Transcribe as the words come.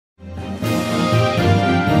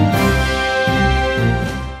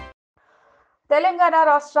తెలంగాణ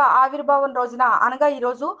రాష్ట్ర ఆవిర్భావం రోజున అనగా ఈ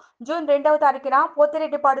రోజు జూన్ 2వ తారీఖున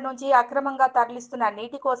పోతిరెడ్డిపాడు నుంచి అక్రమంగా తరలిస్తున్న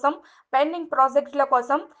నీటి కోసం పెండింగ్ ప్రాజెక్టుల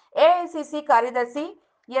కోసం ఏఐసిసి కార్యదర్శి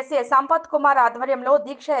ఎస్ఏ సంపత్ కుమార్ ఆధ్వర్యంలో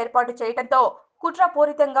దీక్ష ఏర్పాటు చేయడంతో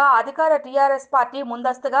కుట్రపూరితంగా అధికార టీఆర్ఎస్ పార్టీ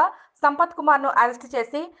ముందస్తుగా సంపత్ కుమార్ ను అరెస్టు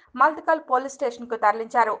చేసి మల్టికల్ పోలీస్ స్టేషన్ కు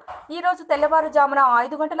తరలించారు. ఈ రోజు తెల్లవారుజామున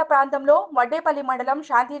 5 గంటల ప్రాంతంలో వడ్డేపల్లి మండలం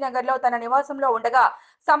శాంతినగర్ లో తన నివాసంలో ఉండగా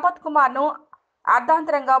సంపత్ కుమార్ ను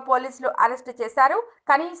అర్ధాంతరంగా పోలీసులు అరెస్టు చేశారు.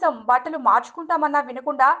 కనీసం బట్టలు మార్చుకుంటామన్నా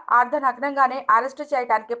వినకుండా అర్ధనగ్నంగానే అరెస్టు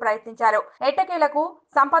చేయడానికి ప్రయత్నించారు. ఎట్టకేలకు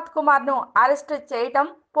సంపత్ కుమార్ ను అరెస్టు చేయటం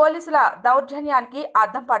పోలీసుల దౌర్జన్యానికి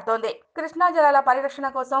అద్దం పడుతోంది. కృష్ణా జలాల పరిరక్షణ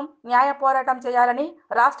కోసం న్యాయ పోరాటం చేయాలని,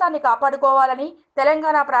 రాష్ట్రాన్ని కాపాడుకోవాలని,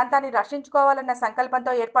 తెలంగాణ ప్రాంతాన్ని రక్షించుకోవాలన్న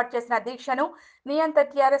సంకల్పంతో ఏర్పాటు చేసిన దీక్షను నియంత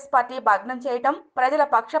టీఆర్ఎస్ పార్టీ భగ్నం చేయటం ప్రజల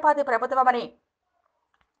పక్షపాతి ప్రభుత్వమని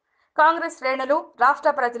కాంగ్రెస్ శ్రేణులు,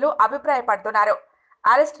 రాష్ట్ర ప్రజలు అభిప్రాయపడుతున్నారు.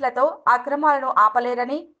 అరెస్టులతో అక్రమాలను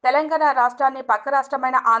ఆపలేరని, తెలంగాణ రాష్ట్రాన్ని పక్క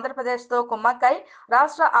రాష్ట్రమైన ఆంధ్రప్రదేశ్తో కుమ్మక్కై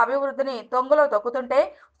రాష్ట్ర అభివృద్ధిని తొంగలో తొక్కుతుంటే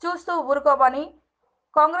చూస్తూ ఊరుకోమని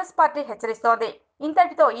కాంగ్రెస్ పార్టీ హెచ్చరిస్తోంది.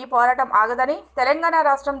 ఇంతటితో ఈ పోరాటం ఆగదని, తెలంగాణ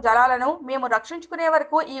రాష్ట్రం జలాలను మేము రక్షించుకునే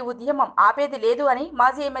వరకు ఈ ఉద్యమం ఆపేది లేదు అని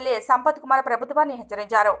మాజీ ఎమ్మెల్యే సంపత్ కుమార్ ప్రభుత్వాన్ని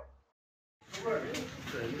హెచ్చరించారు.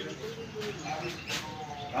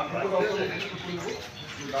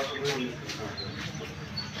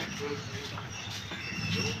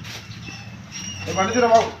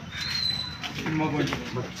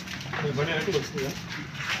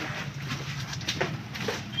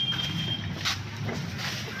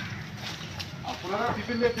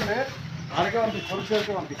 టిఫిన్ లేకుండే ఆడకే పంపి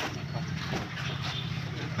కొడుకు పంపి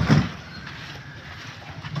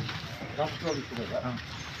రాష్ట్రంలో ఇస్తున్నారా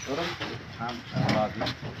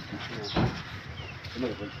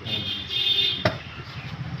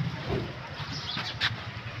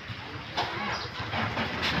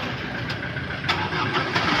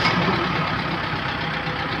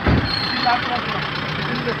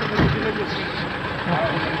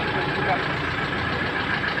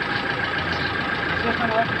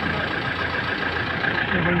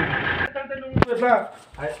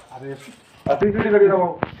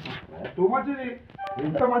టూ మచ్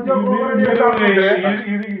ఇంత మంచిగా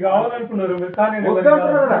కావాలనుకున్నారు